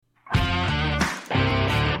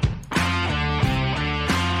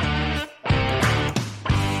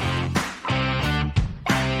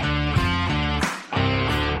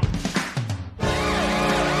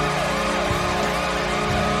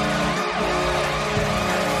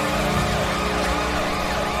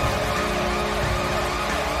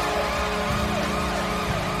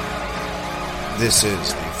This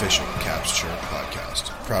is the official Caps Chirp podcast,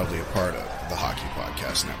 proudly a part of the Hockey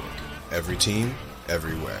Podcast Network. Every team,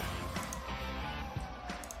 everywhere.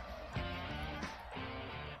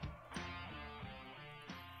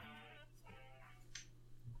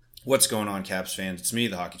 What's going on, Caps fans? It's me,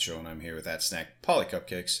 the Hockey Troll, and I'm here with that snack, Polly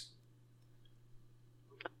Cupcakes.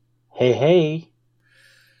 Hey.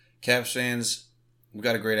 Caps fans, we've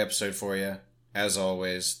got a great episode for you. As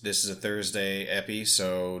always, this is a Thursday epi,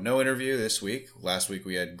 so no interview this week. Last week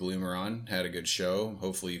we had Gloomer on, had a good show.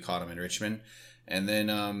 Hopefully you caught him in Richmond. And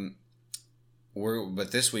then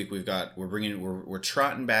but this week we're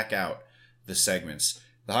trotting back out the segments.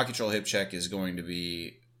 The Hockey Troll Hip Check is going to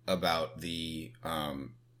be about the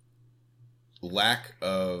lack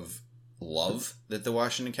of love that the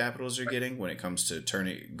Washington Capitals are getting when it comes to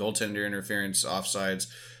turning goaltender interference, offsides,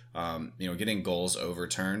 getting goals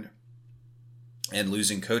overturned. And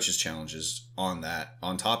losing coaches' challenges on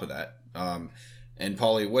top of that. And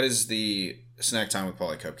Paulie, what is the Snack Time with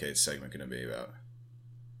Paulie Cupcakes segment going to be about?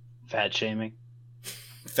 Fat shaming.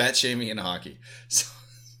 Fat shaming in hockey. So,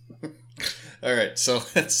 all right, so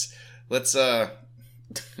let's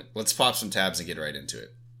pop some tabs and get right into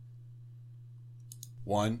it.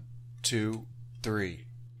 1, 2, 3.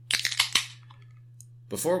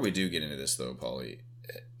 Before we do get into this, though, Paulie,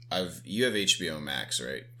 you have HBO Max,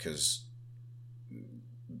 right? Because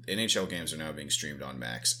NHL games are now being streamed on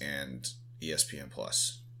Max and ESPN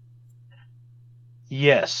Plus.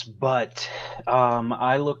 Yes, but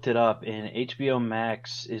I looked it up, and HBO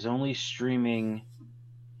Max is only streaming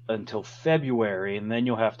until February, and then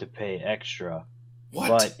you'll have to pay extra. What?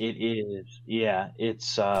 But it is,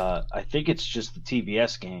 it's I think it's just the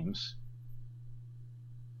TBS games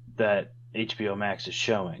that HBO Max is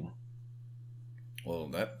showing. Well,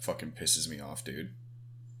 that fucking pisses me off, dude.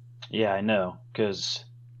 Yeah, I know, because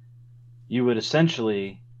you would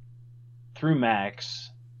essentially, through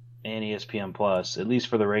Max and ESPN Plus, at least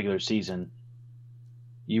for the regular season,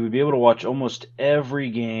 you would be able to watch almost every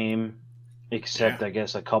game except, I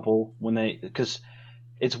guess, a couple because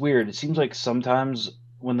it's weird. It seems like sometimes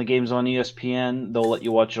when the game's on ESPN, they'll let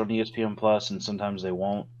you watch it on ESPN Plus, and sometimes they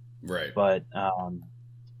won't. Right. But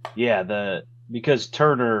because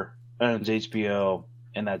Turner owns HBO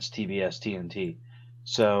and that's TBS TNT,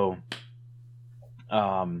 so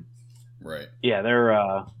right. Yeah,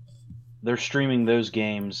 they're streaming those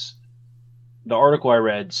games. The article I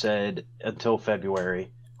read said until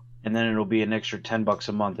February, and then it'll be an extra $10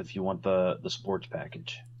 a month if you want the sports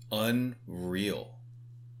package. Unreal.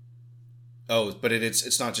 Oh, but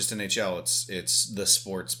it's not just NHL. It's the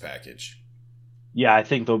sports package. Yeah, I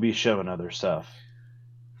think they'll be showing other stuff.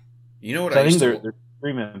 You know what? I think they're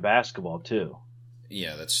streaming basketball too.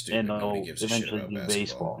 Yeah, that's stupid. And nobody gives a shit about basketball.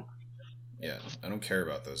 Baseball. Yeah, I don't care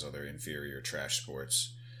about those other inferior trash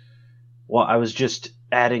sports. Well, I was just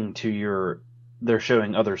adding to they're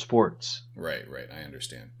showing other sports. Right, I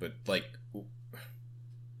understand. But,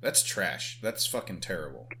 that's trash. That's fucking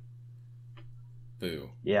terrible. Boo.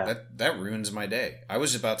 Yeah. That ruins my day. I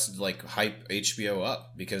was about to, hype HBO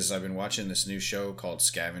up because I've been watching this new show called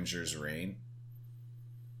Scavenger's Reign.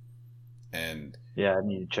 And yeah, I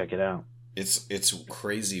need to check it out. It's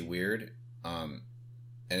crazy weird. And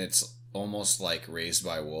it's almost like Raised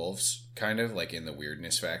by Wolves, kind of, in the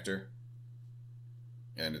weirdness factor.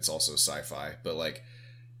 And it's also sci-fi. But,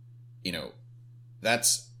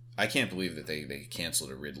 I can't believe that they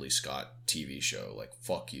canceled a Ridley Scott TV show.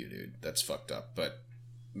 Fuck you, dude. That's fucked up. But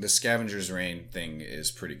the Scavenger's Reign thing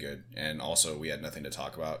is pretty good. And also, we had nothing to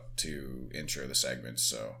talk about to intro the segments,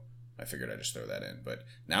 so I figured I'd just throw that in. But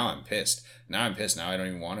now I'm pissed. Now I don't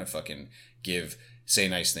even want to fucking say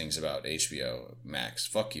nice things about HBO Max.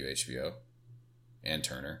 Fuck you, HBO. And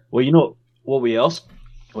Turner. Well, you know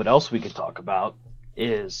what else we could talk about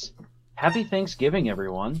is Happy Thanksgiving,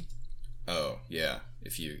 everyone. Oh, yeah.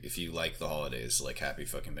 If you like the holidays, Happy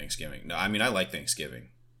fucking Thanksgiving. No, I mean, I like Thanksgiving.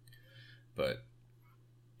 But,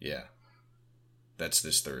 yeah. That's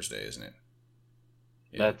this Thursday, isn't it?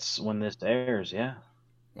 Yeah. That's when this airs, yeah.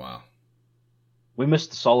 Wow. We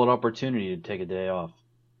missed a solid opportunity to take a day off.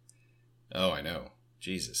 Oh, I know.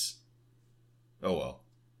 Jesus. Oh well.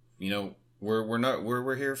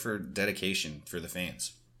 We're here for dedication for the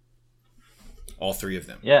fans. All three of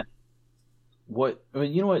them. Yeah. You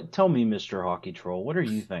know what? Tell me, Mr. Hockey Troll, what are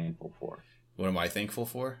you thankful for? What am I thankful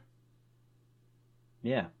for?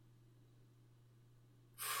 Yeah.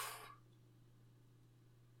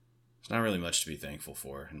 There's not really much to be thankful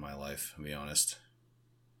for in my life, I'll be honest.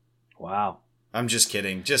 Wow. I'm just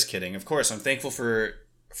kidding. Just kidding. Of course, I'm thankful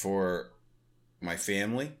for my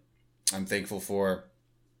family. I'm thankful for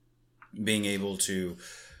being able to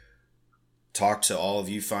talk to all of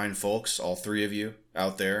you fine folks, all three of you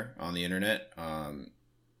out there on the internet,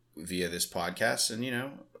 via this podcast. And,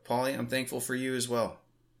 Paulie, I'm thankful for you as well.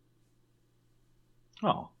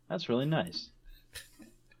 Oh, that's really nice.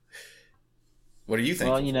 What are you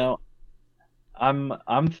thankful for? I'm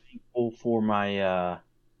thankful for my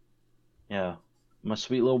my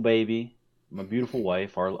sweet little baby, my beautiful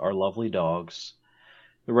wife, our lovely dogs,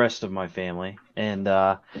 the rest of my family, and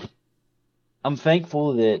I'm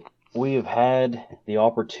thankful that we have had the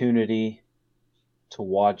opportunity to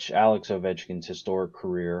watch Alex Ovechkin's historic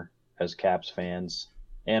career as Caps fans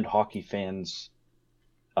and hockey fans.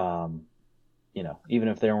 Even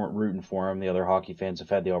if they weren't rooting for him, the other hockey fans have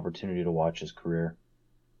had the opportunity to watch his career.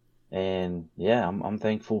 And yeah, I'm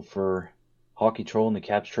thankful for Hockey Troll and the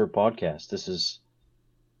Caps Chirp podcast. This is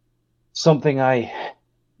something I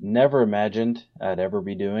never imagined I'd ever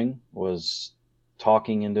be doing, was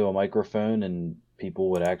talking into a microphone and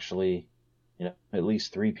people would actually, at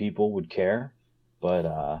least 3 people would care.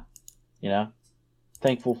 But,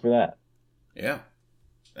 thankful for that. Yeah,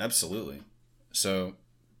 absolutely. So,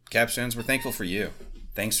 Caps fans, we're thankful for you.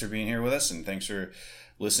 Thanks for being here with us, and thanks for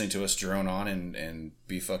listening to us drone on and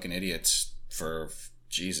be fucking idiots for,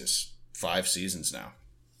 Jesus, 5 seasons now.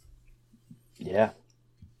 Yeah.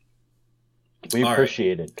 We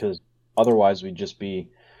appreciate it, because otherwise we'd just be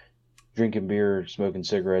drinking beer, smoking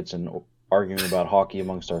cigarettes, and arguing about hockey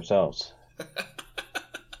amongst ourselves.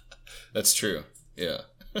 That's true. Yeah.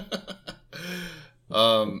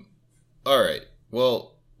 All right.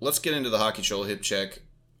 Well, let's get into the Hockey Troll hip check.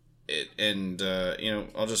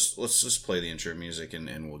 Let's just play the intro music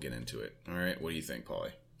and we'll get into it. All right. What do you think,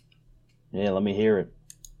 Paulie? Yeah, let me hear it.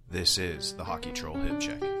 This is the Hockey Troll hip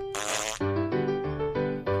check.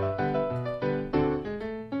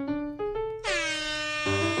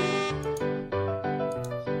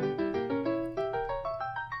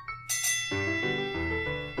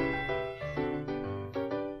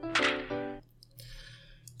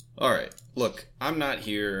 All right. Look, I'm not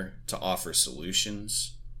here to offer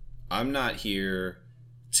solutions. I'm not here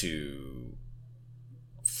to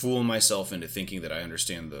fool myself into thinking that I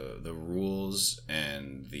understand the rules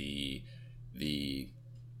and the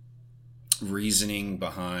reasoning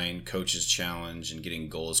behind coach's challenge and getting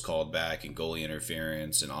goals called back and goalie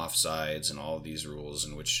interference and offsides and all of these rules,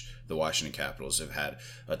 in which the Washington Capitals have had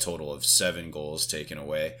a total of 7 goals taken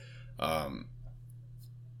away.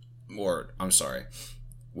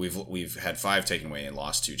 We've had 5 taken away and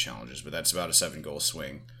lost 2 challenges, but that's about a 7-goal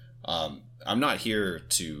swing. I'm not here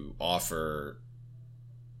to offer,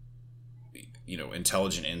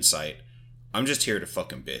 intelligent insight. I'm just here to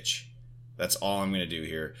fucking bitch. That's all I'm going to do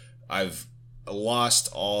here. I've lost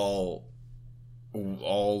all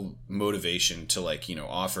motivation to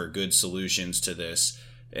offer good solutions to this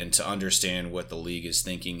and to understand what the league is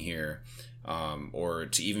thinking here, or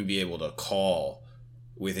to even be able to call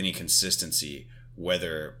with any consistency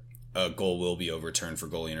whether a goal will be overturned for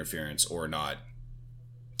goalie interference or not,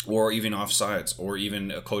 or even offsides, or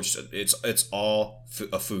even a coach. It's all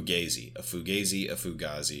a fugazi, a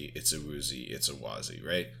fugazi, it's a woozy, it's a wazi,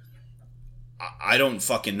 right? I don't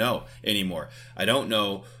fucking know anymore. I don't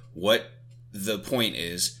know what the point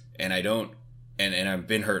is, and I don't, and I've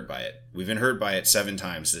been hurt by it. We've been hurt by it 7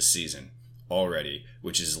 times this season already,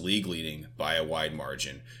 which is league leading by a wide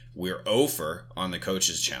margin. We're 0 on the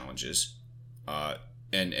coaches' challenges,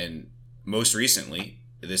 and most recently,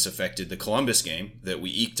 this affected the Columbus game that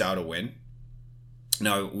we eked out a win.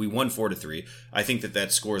 Now, we won 4-3. I think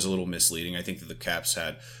that score is a little misleading. I think that the Caps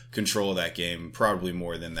had control of that game, probably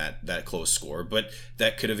more than that close score, but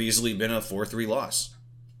that could have easily been a 4-3 loss.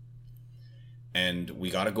 And we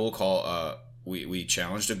got a goal call. We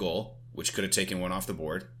challenged a goal, which could have taken one off the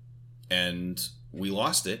board, and we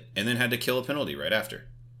lost it, and then had to kill a penalty right after.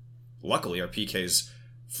 Luckily, our PK's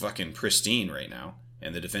fucking pristine right now,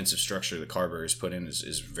 and the defensive structure that Carver has put in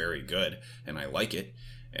is very good, and I like it,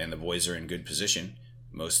 and the boys are in good position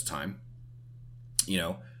most of the time,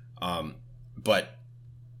 but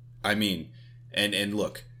I mean, and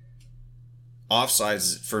look,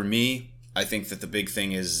 offsides, for me, I think that the big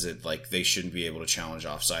thing is that they shouldn't be able to challenge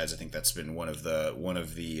offsides. I think that's been one of the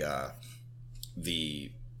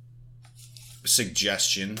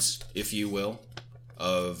suggestions, if you will,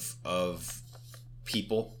 of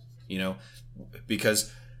people,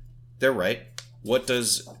 because they're right. What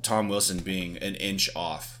does Tom Wilson being an inch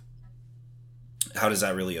off, how does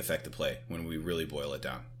that really affect the play when we really boil it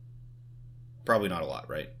down? Probably not a lot,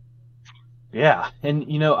 right? Yeah, and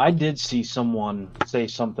I did see someone say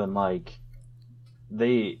something like,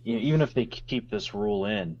 even if they keep this rule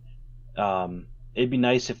in, it'd be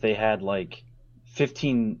nice if they had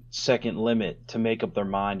 15-second limit to make up their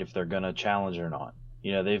mind if they're going to challenge or not.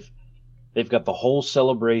 They've got the whole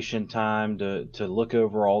celebration time to look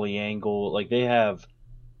over all the angle. Like they have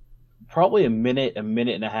probably a minute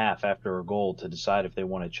and a half after a goal to decide if they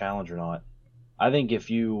want to challenge or not. I think if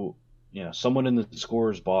someone in the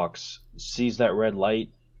scorer's box sees that red light,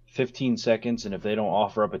 15 seconds, and if they don't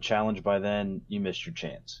offer up a challenge by then, you missed your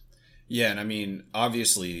chance. Yeah, and I mean,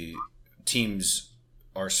 obviously, teams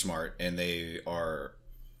are smart, and they are,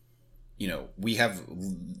 we have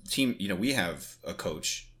a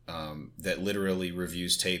coach that literally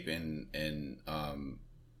reviews tape in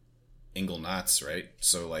Inglenots, right?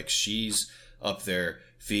 So like she's up there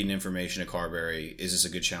feeding information to Carberry. Is this a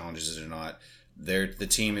good challenge? Is it or not? The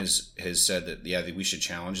team has said that we should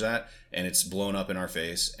challenge that, and it's blown up in our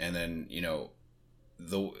face. And then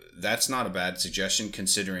that's not a bad suggestion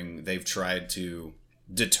considering they've tried to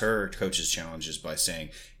deter coaches' challenges by saying,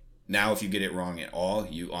 now if you get it wrong at all,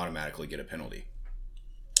 you automatically get a penalty.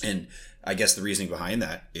 And I guess the reasoning behind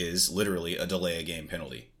that is literally a delay a game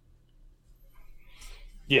penalty.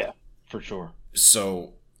 Yeah, for sure.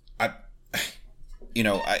 So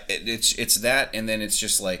it's that, and then it's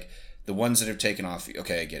just like the ones that have taken off.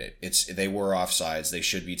 Okay, I get it. They were offsides. They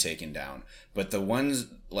should be taken down. But the ones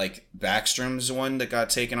like Backstrom's one that got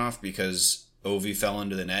taken off because Ovi fell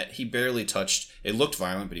into the net. He barely touched. It looked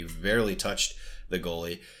violent, but he barely touched the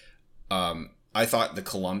goalie. I thought the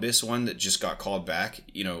Columbus one that just got called back,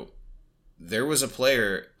 there was a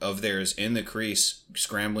player of theirs in the crease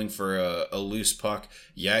scrambling for a loose puck.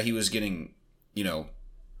 Yeah, he was getting,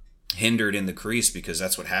 hindered in the crease because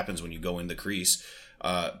that's what happens when you go in the crease.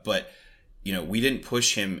 But, we didn't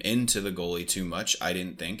push him into the goalie too much, I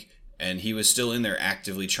didn't think. And he was still in there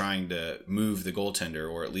actively trying to move the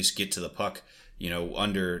goaltender or at least get to the puck,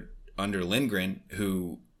 under Lindgren,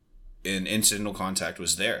 who in incidental contact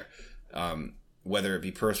was there. Whether it be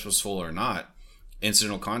purposeful or not,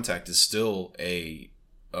 incidental contact is still a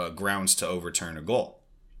grounds to overturn a goal.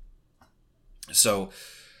 So,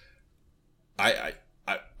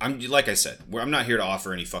 I'm like I said, I'm not here to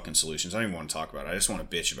offer any fucking solutions. I don't even want to talk about it. I just want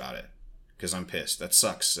to bitch about it because I'm pissed. That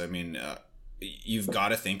sucks. I mean, you've got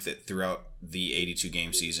to think that throughout the 82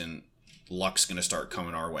 game season, luck's going to start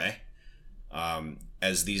coming our way,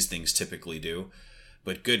 as these things typically do.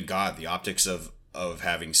 But good God, the optics of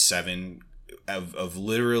having of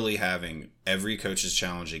literally having every coach's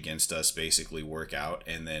challenge against us basically work out,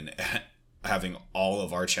 and then having all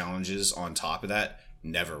of our challenges on top of that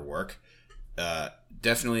never work,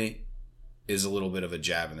 definitely is a little bit of a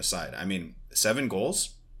jab in the side. I mean, 7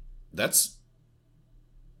 goals, that's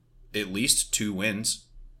at least 2 wins.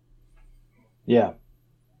 Yeah.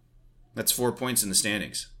 That's 4 points in the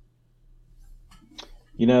standings.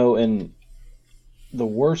 And the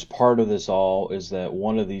worst part of this all is that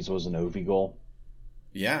one of these was an Ovi goal.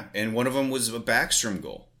 Yeah, and one of them was a Backstrom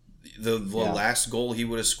goal. The last goal he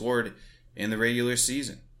would have scored in the regular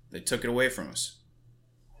season. They took it away from us.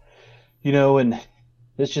 And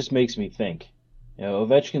this just makes me think.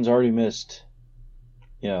 Ovechkin's already missed,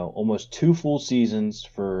 almost 2 full seasons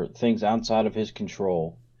for things outside of his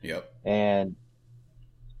control. Yep. And,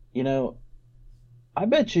 I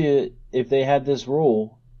bet you if they had this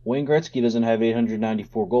rule, Wayne Gretzky doesn't have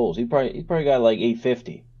 894 goals. He probably got like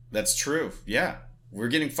 850. That's true. Yeah. We're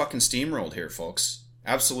getting fucking steamrolled here, folks.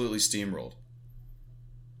 Absolutely steamrolled.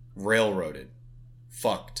 Railroaded.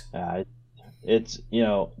 Fucked. It's,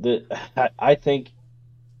 I think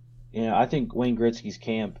Wayne Gretzky's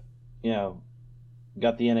camp,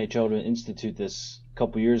 got the NHL to institute this a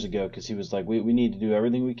couple years ago because he was like, we need to do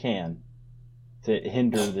everything we can to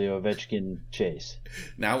hinder the Ovechkin chase.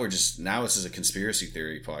 Now this is a conspiracy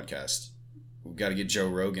theory podcast. We've got to get Joe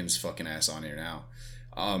Rogan's fucking ass on here now.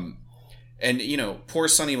 And poor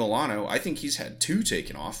Sonny Milano, I think he's had 2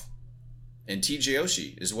 taken off. And TJ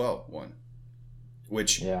Oshie as well, 1.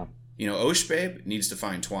 Which, Oshbabe needs to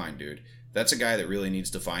find Twine, dude. That's a guy that really needs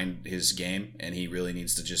to find his game, and he really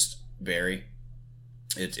needs to just bury.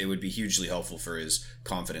 It would be hugely helpful for his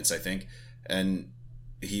confidence, I think. And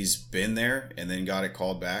he's been there and then got it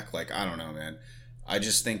called back. Like, I don't know, man. I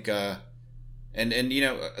just think, the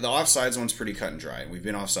offsides one's pretty cut and dry. We've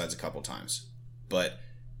been offsides a couple times, but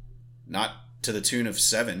not to the tune of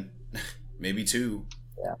 7, maybe 2.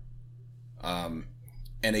 Yeah.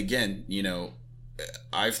 And again,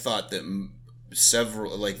 I've thought that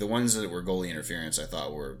several, like the ones that were goalie interference, I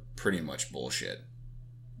thought were pretty much bullshit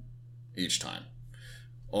each time.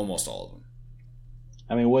 Almost all of them.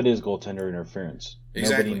 I mean, what is goaltender interference?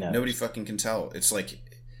 Exactly. Nobody fucking can tell. It's like,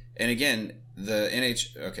 and again, the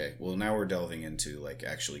okay, well, now we're delving into like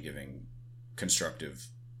actually giving constructive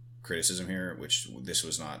criticism here, which this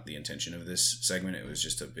was not the intention of this segment. It was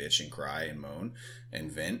just to bitch and cry and moan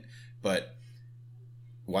and vent. But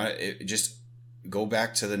just go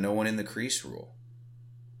back to the no one in the crease rule,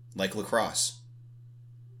 like lacrosse.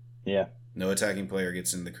 Yeah. No attacking player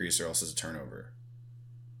gets in the crease or else it's a turnover.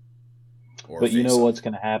 But you know what's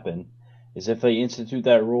going to happen is if they institute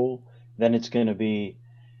that rule, then it's going to be,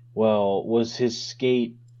 well, was his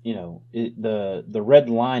skate, the red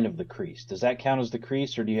line of the crease, does that count as the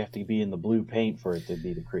crease, or do you have to be in the blue paint for it to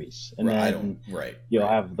be the crease? And then you'll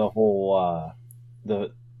have the whole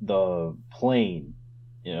the plane,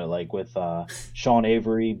 like with Sean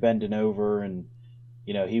Avery bending over, and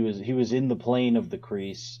he was in the plane of the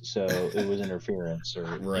crease, so it was interference,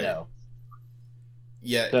 or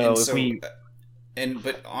Yeah,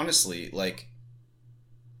 but honestly, like,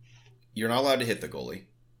 you're not allowed to hit the goalie.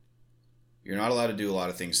 You're not allowed to do a lot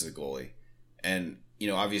of things to the goalie. And,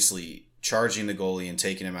 obviously, charging the goalie and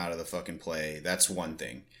taking him out of the fucking play, that's one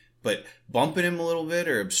thing. But bumping him a little bit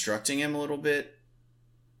or obstructing him a little bit,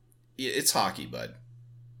 it's hockey, bud.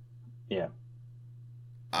 Yeah.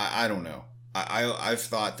 I don't know. I've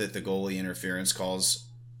thought that the goalie interference calls,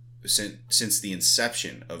 since the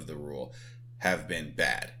inception of the rule, have been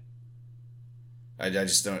bad. I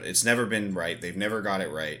just don't. It's never been right. They've never got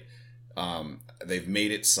it right. They've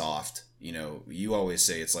made it soft. You always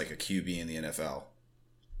say it's like a QB in the NFL.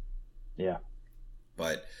 Yeah.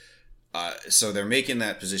 But so they're making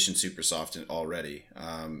that position super soft already.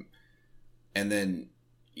 And then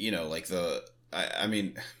like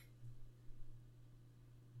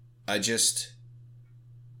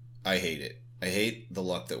I hate it. I hate the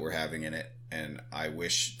luck that we're having in it, and I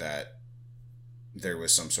wish that there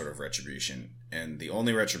was some sort of retribution. And the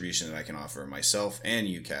only retribution that I can offer myself and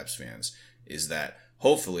you Caps fans is that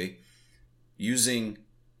hopefully, using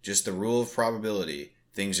just the rule of probability,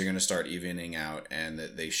 things are going to start evening out, and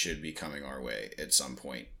that they should be coming our way at some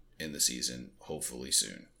point in the season, hopefully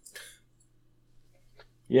soon.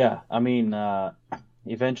 Yeah,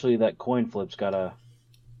 eventually that coin flip's got to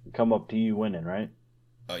come up to you winning, right?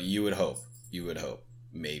 You would hope.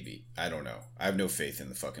 Maybe. I don't know. I have no faith in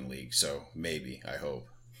the fucking league, so maybe. I hope.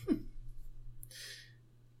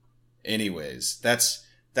 Anyways, that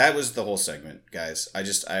was the whole segment, guys.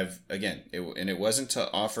 It wasn't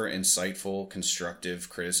to offer insightful, constructive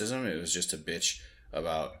criticism. It was just to bitch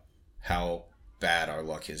about how bad our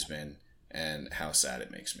luck has been and how sad it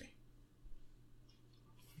makes me.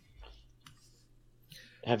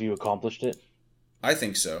 Have you accomplished it? I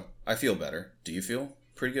think so. I feel better. Do you feel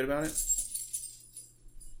pretty good about it?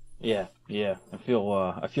 Yeah. I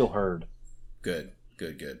feel heard. Good.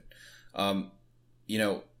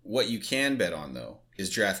 What you can bet on, though, is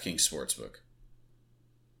DraftKings Sportsbook.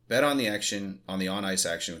 Bet on the action, on the on-ice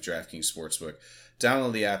action with DraftKings Sportsbook.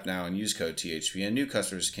 Download the app now and use code THPN. New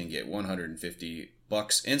customers can get $150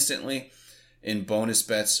 instantly in bonus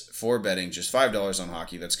bets for betting just $5 on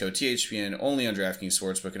hockey. That's code THPN only on DraftKings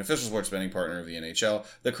Sportsbook, an official sports betting partner of the NHL.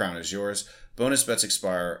 The crown is yours. Bonus bets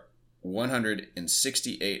expire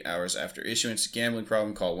 168 hours after issuance. Gambling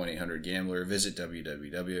problem? Call 1-800-GAMBLER. Visit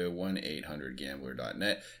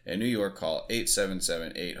www.1800gambler.net. In New York, call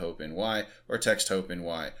 877-8-HOPE-NY or text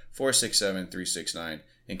HOPE-NY 467-369.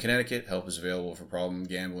 In Connecticut, help is available for problem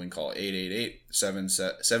gambling. Call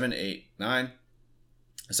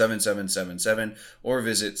 888-789-7777 or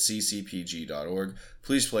visit ccpg.org.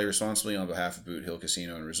 Please play responsibly on behalf of Boot Hill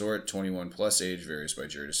Casino and Resort. 21 plus age, varies by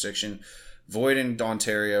jurisdiction. Void in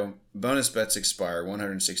Ontario. Bonus bets expire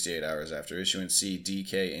 168 hours after issuance. See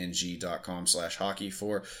dkng.com/hockey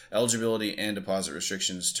for eligibility and deposit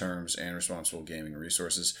restrictions, terms, and responsible gaming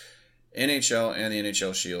resources. NHL and the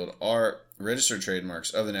NHL Shield are registered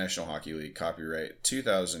trademarks of the National Hockey League. Copyright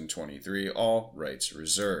 2023. All rights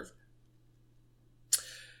reserved.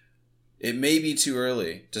 It may be too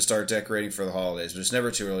early to start decorating for the holidays, but it's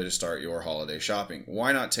never too early to start your holiday shopping.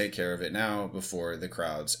 Why not take care of it now before the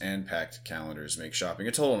crowds and packed calendars make shopping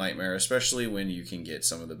a total nightmare, especially when you can get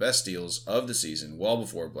some of the best deals of the season well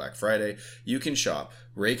before Black Friday. You can shop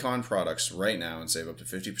Raycon products right now and save up to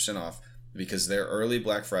 50% off because their early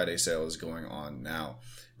Black Friday sale is going on now.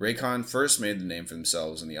 Raycon first made the name for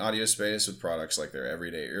themselves in the audio space with products like their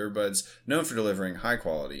everyday earbuds, known for delivering high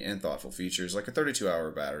quality and thoughtful features like a 32-hour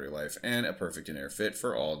battery life and a perfect in-ear fit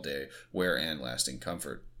for all-day wear and lasting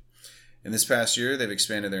comfort. In this past year, they've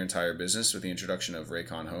expanded their entire business with the introduction of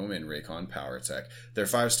Raycon Home and Raycon PowerTech. Their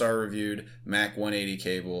 5-star reviewed Mac 180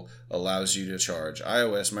 cable allows you to charge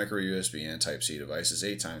iOS, micro USB, and Type-C devices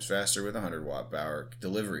 8 times faster with 100-watt power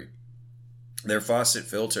delivery. Their faucet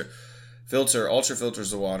Ultra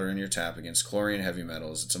filters the water in your tap against chlorine and heavy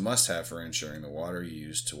metals. It's a must-have for ensuring the water you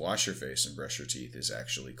use to wash your face and brush your teeth is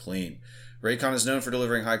actually clean. Raycon is known for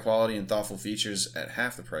delivering high quality and thoughtful features at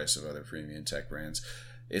half the price of other premium tech brands.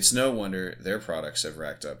 It's no wonder their products have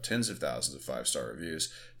racked up tens of thousands of 5-star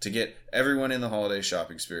reviews. To get everyone in the holiday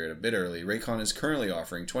shopping spirit a bit early, Raycon is currently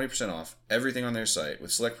offering 20% off everything on their site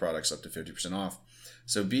with select products up to 50% off.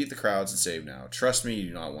 So beat the crowds and save now. Trust me, you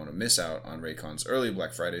do not want to miss out on Raycon's early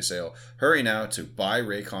Black Friday sale. Hurry now to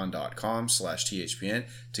buyraycon.com/THPN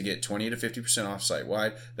to get 20 to 50% off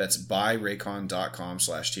site-wide. That's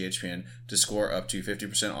buyraycon.com/THPN to score up to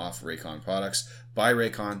 50% off Raycon products.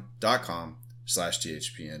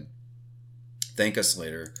 Buyraycon.com/THPN. Thank us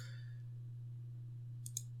later.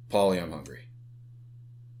 Paulie, I'm hungry.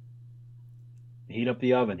 Heat up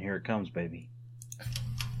the oven. Here it comes, baby.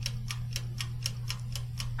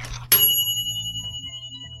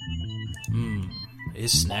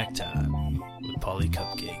 It's snack time with Polly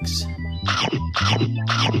Cupcakes.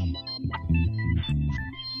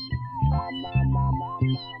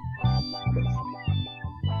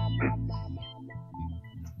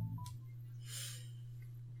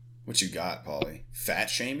 What you got, Paulie? Fat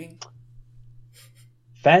shaming?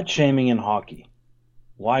 Fat shaming in hockey.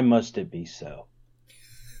 Why must it be so?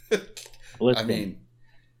 I mean,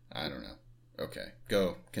 I don't know. Okay,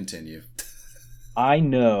 go. Continue. I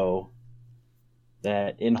know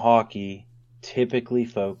that in hockey, typically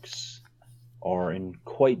folks are in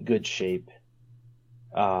quite good shape.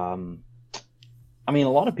 I mean,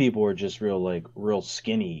 a lot of people are just real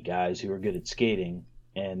skinny guys who are good at skating,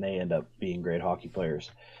 and they end up being great hockey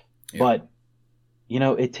players. Yeah. But, you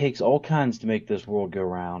know, it takes all kinds to make this world go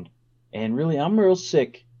round. And really, I'm real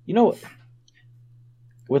sick. You know,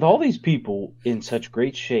 with all these people in such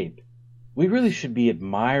great shape, we really should be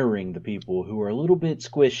admiring the people who are a little bit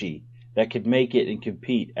squishy that could make it and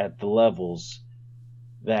compete at the levels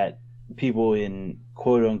that people in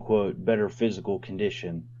quote-unquote better physical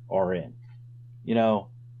condition are in. You know,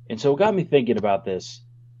 and so it got me thinking about this.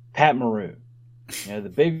 Pat Maroon, you know, the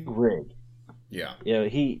big rig. Yeah. You know,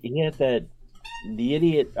 he had the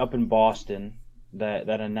idiot up in Boston, that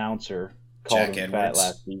announcer called him fat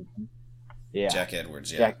last season. Yeah. Jack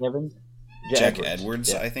Edwards, yeah. Jack Evans? Jack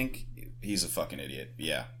Edwards, yeah. I think. He's a fucking idiot.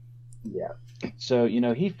 Yeah. Yeah. So, you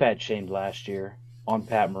know, he fat shamed last year on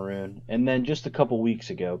Pat Maroon. And then just a couple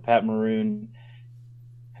weeks ago, Pat Maroon,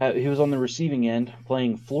 he was on the receiving end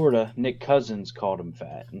playing Florida. Nick Cousins called him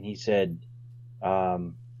fat. And he said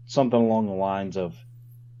something along the lines of,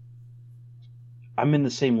 I'm in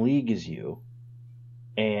the same league as you.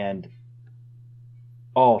 And,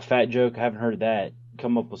 oh, fat joke, I haven't heard that.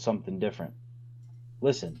 Come up with something different.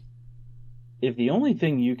 Listen. If the only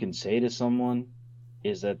thing you can say to someone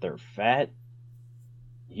is that they're fat,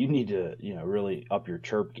 you need to, you know, really up your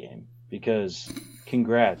chirp game, because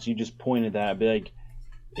congrats, you just pointed that. I'd be like,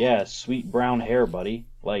 yeah, sweet brown hair, buddy.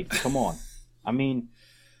 Like, come on. I mean,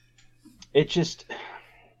 it just,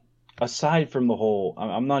 aside from the whole,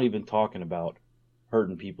 I'm not even talking about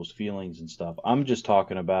hurting people's feelings and stuff. I'm just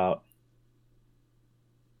talking about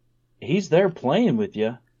he's there playing with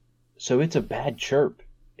you, so it's a bad chirp.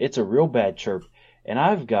 It's a real bad chirp. And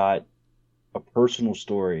I've got a personal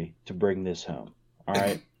story to bring this home. All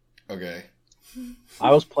right? Okay.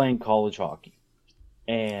 I was playing college hockey,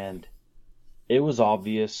 and it was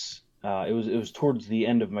obvious. It was towards the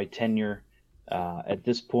end of my tenure. At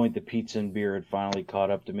this point, the pizza and beer had finally caught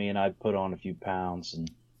up to me, and I'd put on a few pounds. And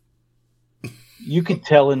you could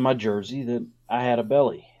tell in my jersey that I had a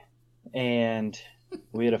belly. And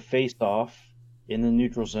we had a face-off in the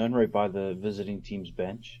neutral zone right by the visiting team's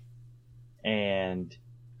bench. And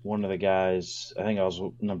one of the guys, I think I was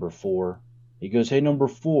number 4, he goes, "Hey, number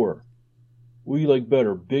 4, what do you like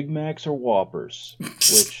better, Big Macs or Whoppers?"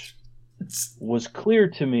 Which was clear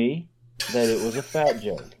to me that it was a fat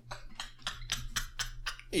joke.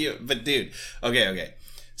 Yeah, but dude, okay.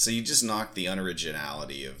 So you just knocked the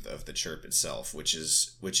unoriginality of the chirp itself, which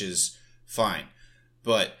is fine.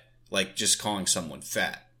 But like just calling someone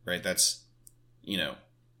fat, right? That's, you know,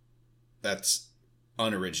 that's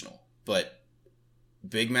unoriginal. But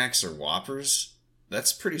Big Macs or Whoppers,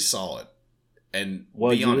 that's pretty solid. And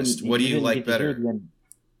be honest, what do you like better?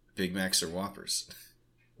 Big Macs or Whoppers?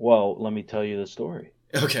 Well, let me tell you the story.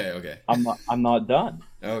 Okay. I'm not done.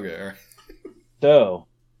 Okay, all right. So,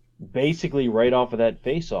 basically right off of that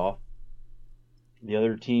face-off, the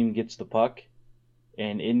other team gets the puck,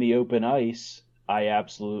 and in the open ice, I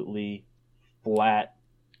absolutely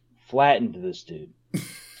flattened this dude.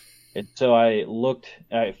 And so I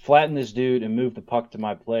flattened this dude and moved the puck to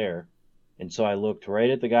my player. And so I looked right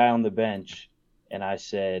at the guy on the bench, and I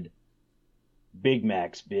said, Big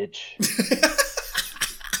Macs, bitch.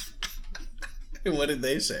 What did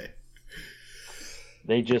they say?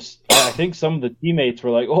 They just, I think some of the teammates were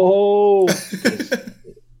like, oh,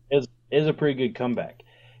 'cause it's a pretty good comeback.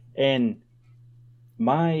 And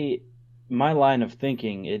my line of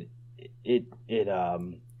thinking, it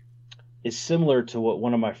is similar to what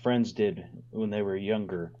one of my friends did when they were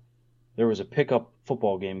younger. There was a pickup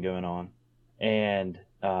football game going on, and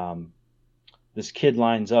this kid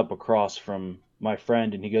lines up across from my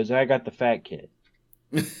friend, and he goes, "I got the fat kid,"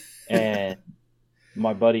 and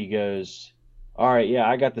my buddy goes, "All right, yeah,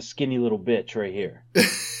 I got the skinny little bitch right here."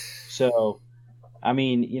 So, I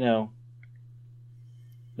mean,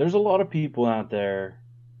 there's a lot of people out there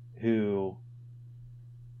who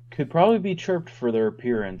could probably be chirped for their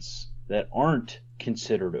appearance that aren't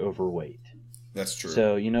considered overweight. That's true.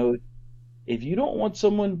 So, if you don't want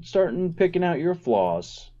someone starting picking out your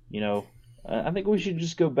flaws, I think we should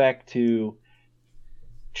just go back to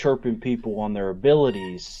chirping people on their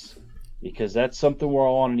abilities, because that's something we're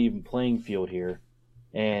all on an even playing field here.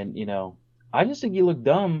 And, I just think you look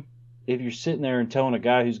dumb if you're sitting there and telling a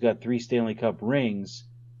guy who's got 3 Stanley Cup rings,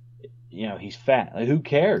 he's fat. Like, who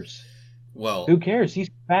cares? Well, who cares? He's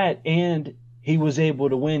fat, and he was able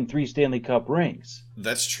to win 3 Stanley Cup rings.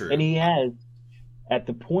 That's true. And he had, at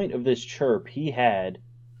the point of this chirp, he had,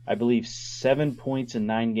 I believe, 7 points in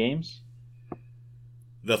 9 games.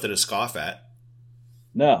 Nothing to scoff at.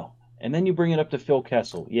 No. And then you bring it up to Phil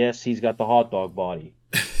Kessel. Yes, he's got the hot dog body.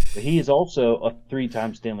 But he is also a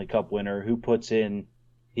 3-time Stanley Cup winner who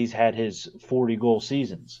he's had his 40-goal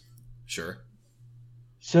seasons. Sure.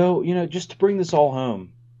 So, just to bring this all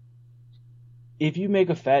home, if you make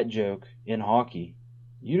a fat joke in hockey,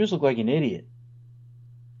 you just look like an idiot.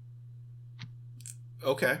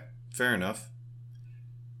 Okay, fair enough.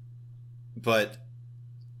 But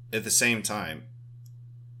at the same time,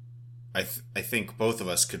 I think both of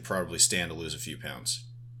us could probably stand to lose a few pounds.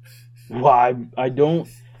 Well, I don't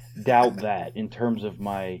doubt that in terms of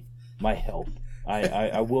my health.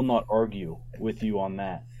 I will not argue with you on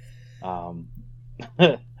that.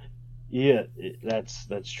 Yeah,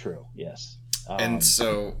 that's true. Yes. And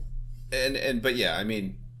so, but yeah, I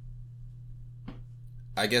mean,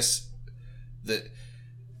 I guess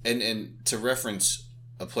and to reference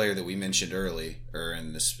a player that we mentioned earlier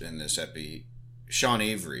in this epi, Sean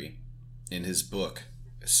Avery, in his book,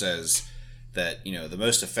 says that the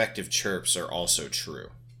most effective chirps are also true.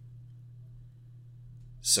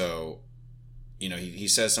 So, he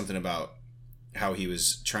says something about how he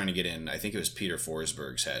was trying to get in. I think it was Peter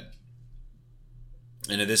Forsberg's head,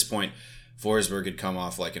 and at this point, Forsberg had come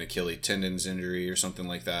off like an Achilles tendons injury or something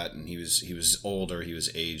like that, and he was older, he was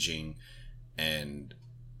aging, and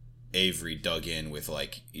Avery dug in with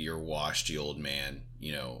like, "You're washed, you old man,"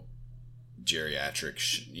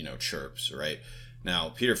 geriatric, chirps, right? Now,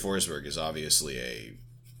 Peter Forsberg is obviously a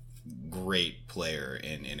great player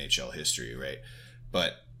in NHL history, right?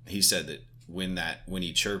 But he said that when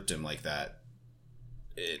he chirped him like that,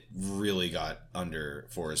 it really got under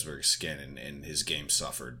Forsberg's skin, and his game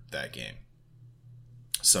suffered that game.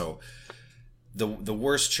 So the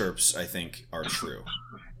worst chirps, I think, are true,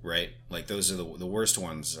 right? Like, those are the worst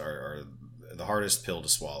ones, are the hardest pill to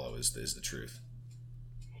swallow is the truth.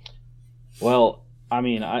 Well, I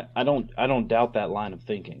mean, I don't doubt that line of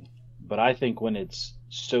thinking, but I think when it's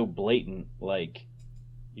so blatant, like,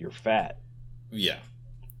 you're fat. Yeah.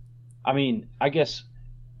 I mean, I guess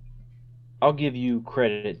I'll give you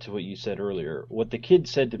credit to what you said earlier. What the kid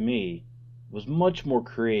said to me was much more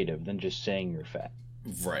creative than just saying you're fat.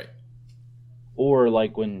 Right. Or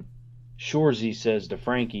like when Shorzy says to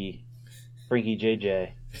Frankie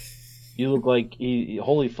JJ, "You look like,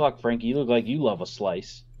 holy fuck, Frankie, you look like you love a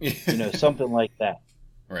slice." Something like that.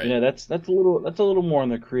 Right. That's a little more on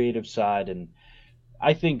the creative side, and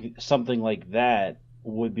I think something like that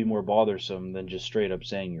would be more bothersome than just straight up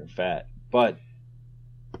saying you're fat. But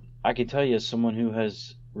I can tell you, as someone who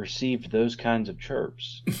has received those kinds of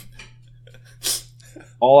chirps,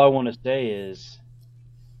 all I want to say is,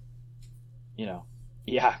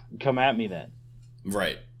 yeah, come at me then.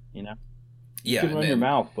 Right. You Yeah, can run your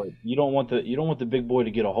mouth, but you don't want the big boy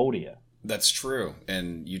to get a hold of you. That's true,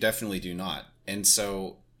 and you definitely do not. And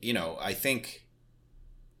so, I think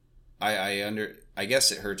I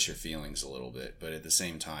guess it hurts your feelings a little bit, but at the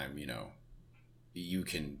same time, you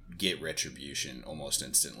can get retribution almost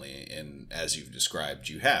instantly, and as you've described,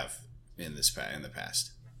 you have in the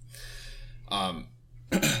past.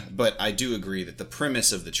 But I do agree that the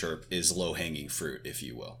premise of the chirp is low-hanging fruit, if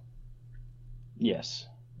you will. Yes.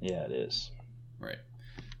 Yeah, it is. Right.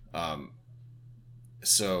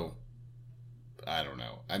 So, I don't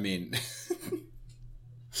know. I mean,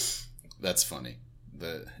 That's funny.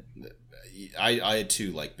 I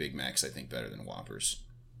too like Big Macs, I think, better than Whoppers.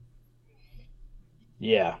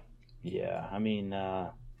 Yeah. Yeah. I mean,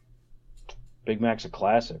 Big Mac's a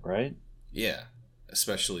classic, right? Yeah.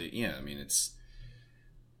 Especially, yeah, I mean, it's,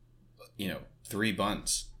 3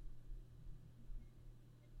 buns.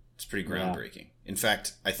 It's pretty groundbreaking. Yeah. In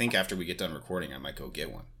fact, I think after we get done recording, I might go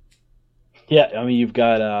get one. Yeah, I mean, you've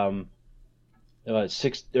got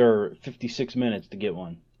 56 minutes to get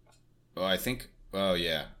one. Oh, I think. Oh,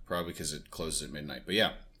 yeah, probably because it closes at midnight. But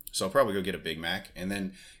yeah, so I'll probably go get a Big Mac, and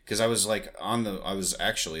then because I was like I was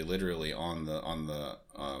actually literally on the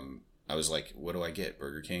I was like, what do I get,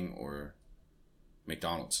 Burger King or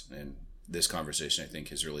McDonald's? And this conversation, I think,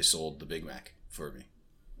 has really sold the Big Mac for me.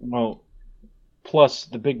 Well, plus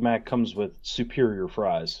the Big Mac comes with superior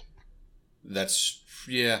fries. That's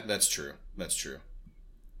true. That's true.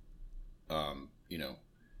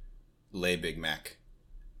 Lay Big Mac.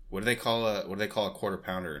 What do they call a quarter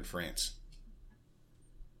pounder in France?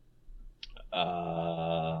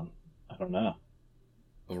 I don't know.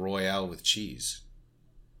 A Royale with cheese.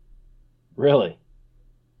 Really?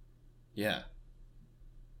 Yeah.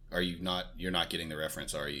 Are you not? You're not getting the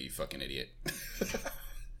reference, are you fucking idiot?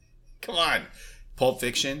 Come on. Pulp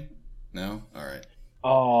Fiction? No? All right.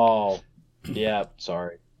 Oh, yeah.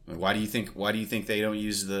 Sorry. Why do you think they don't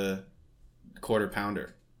use the quarter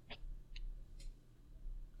pounder?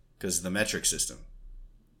 Because the metric system.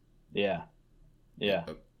 Yeah. Yeah.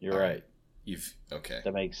 You're right. Okay.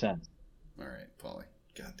 That makes sense. All right, Paulie.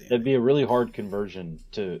 God damn. That'd be a really hard conversion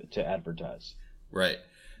to advertise. Right.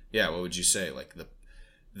 Yeah. What would you say? Like the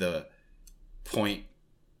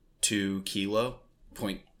 0.2 kilo?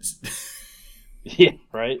 Point. Yeah.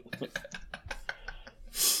 Right.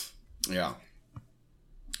 Yeah.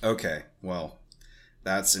 Okay. Well,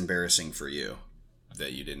 that's embarrassing for you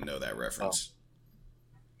that you didn't know that reference. Oh.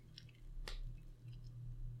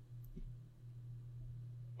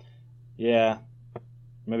 Yeah,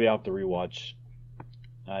 maybe I'll have to rewatch.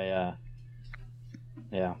 Yeah.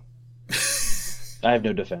 I have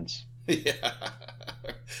no defense. Yeah.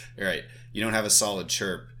 Right. You don't have a solid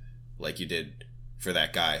chirp like you did for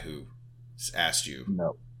that guy who asked you.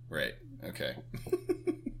 No. Right. Okay.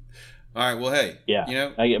 All right. Well, hey.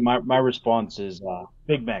 Yeah. I get my response is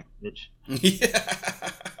Big Mac, bitch.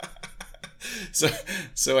 Yeah.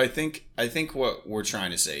 So I think what we're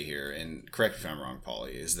trying to say here, and correct me if I'm wrong,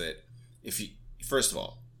 Paulie, is that if you, first of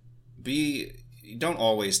all, don't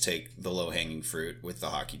always take the low-hanging fruit with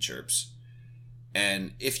the hockey chirps.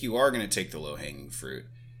 And if you are going to take the low-hanging fruit,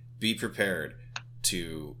 be prepared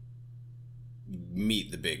to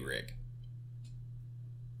meet the big rig.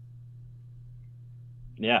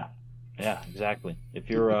 Yeah, exactly. If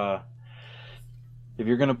you're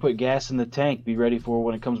going to put gas in the tank, be ready for it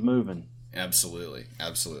when it comes moving. Absolutely.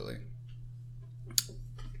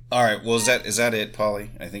 All right. Well, is that it, Paulie?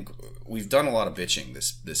 I think we've done a lot of bitching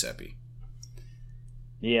this epi.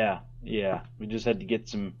 Yeah. We just had to get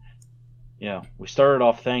some. We started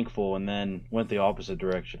off thankful and then went the opposite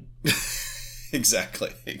direction.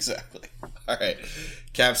 Exactly. All right,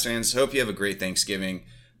 Caps fans. Hope you have a great Thanksgiving.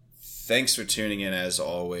 Thanks for tuning in as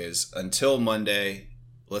always. Until Monday,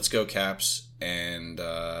 let's go Caps, and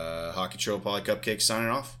Hockey Troll Paulie Cupcake signing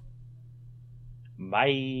off.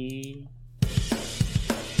 Bye.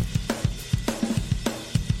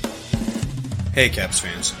 Hey Caps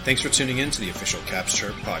fans, thanks for tuning in to the official Caps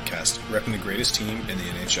Chirp podcast, repping the greatest team in the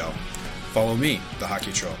NHL. Follow me, the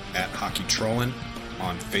Hockey Troll, at Hockey Trollin'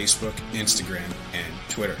 on Facebook, Instagram, and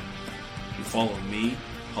Twitter. And follow me,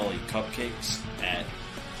 Paulie Cupcakes, at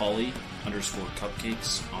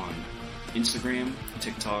Paulie_Cupcakes on Instagram,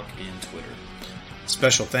 TikTok, and Twitter.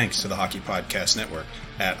 Special thanks to the Hockey Podcast Network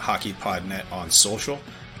at HockeyPodNet on social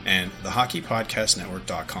and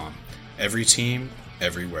thehockeypodcastnetwork.com. Every team,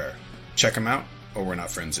 everywhere. Check them out, or we're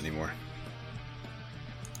not friends anymore.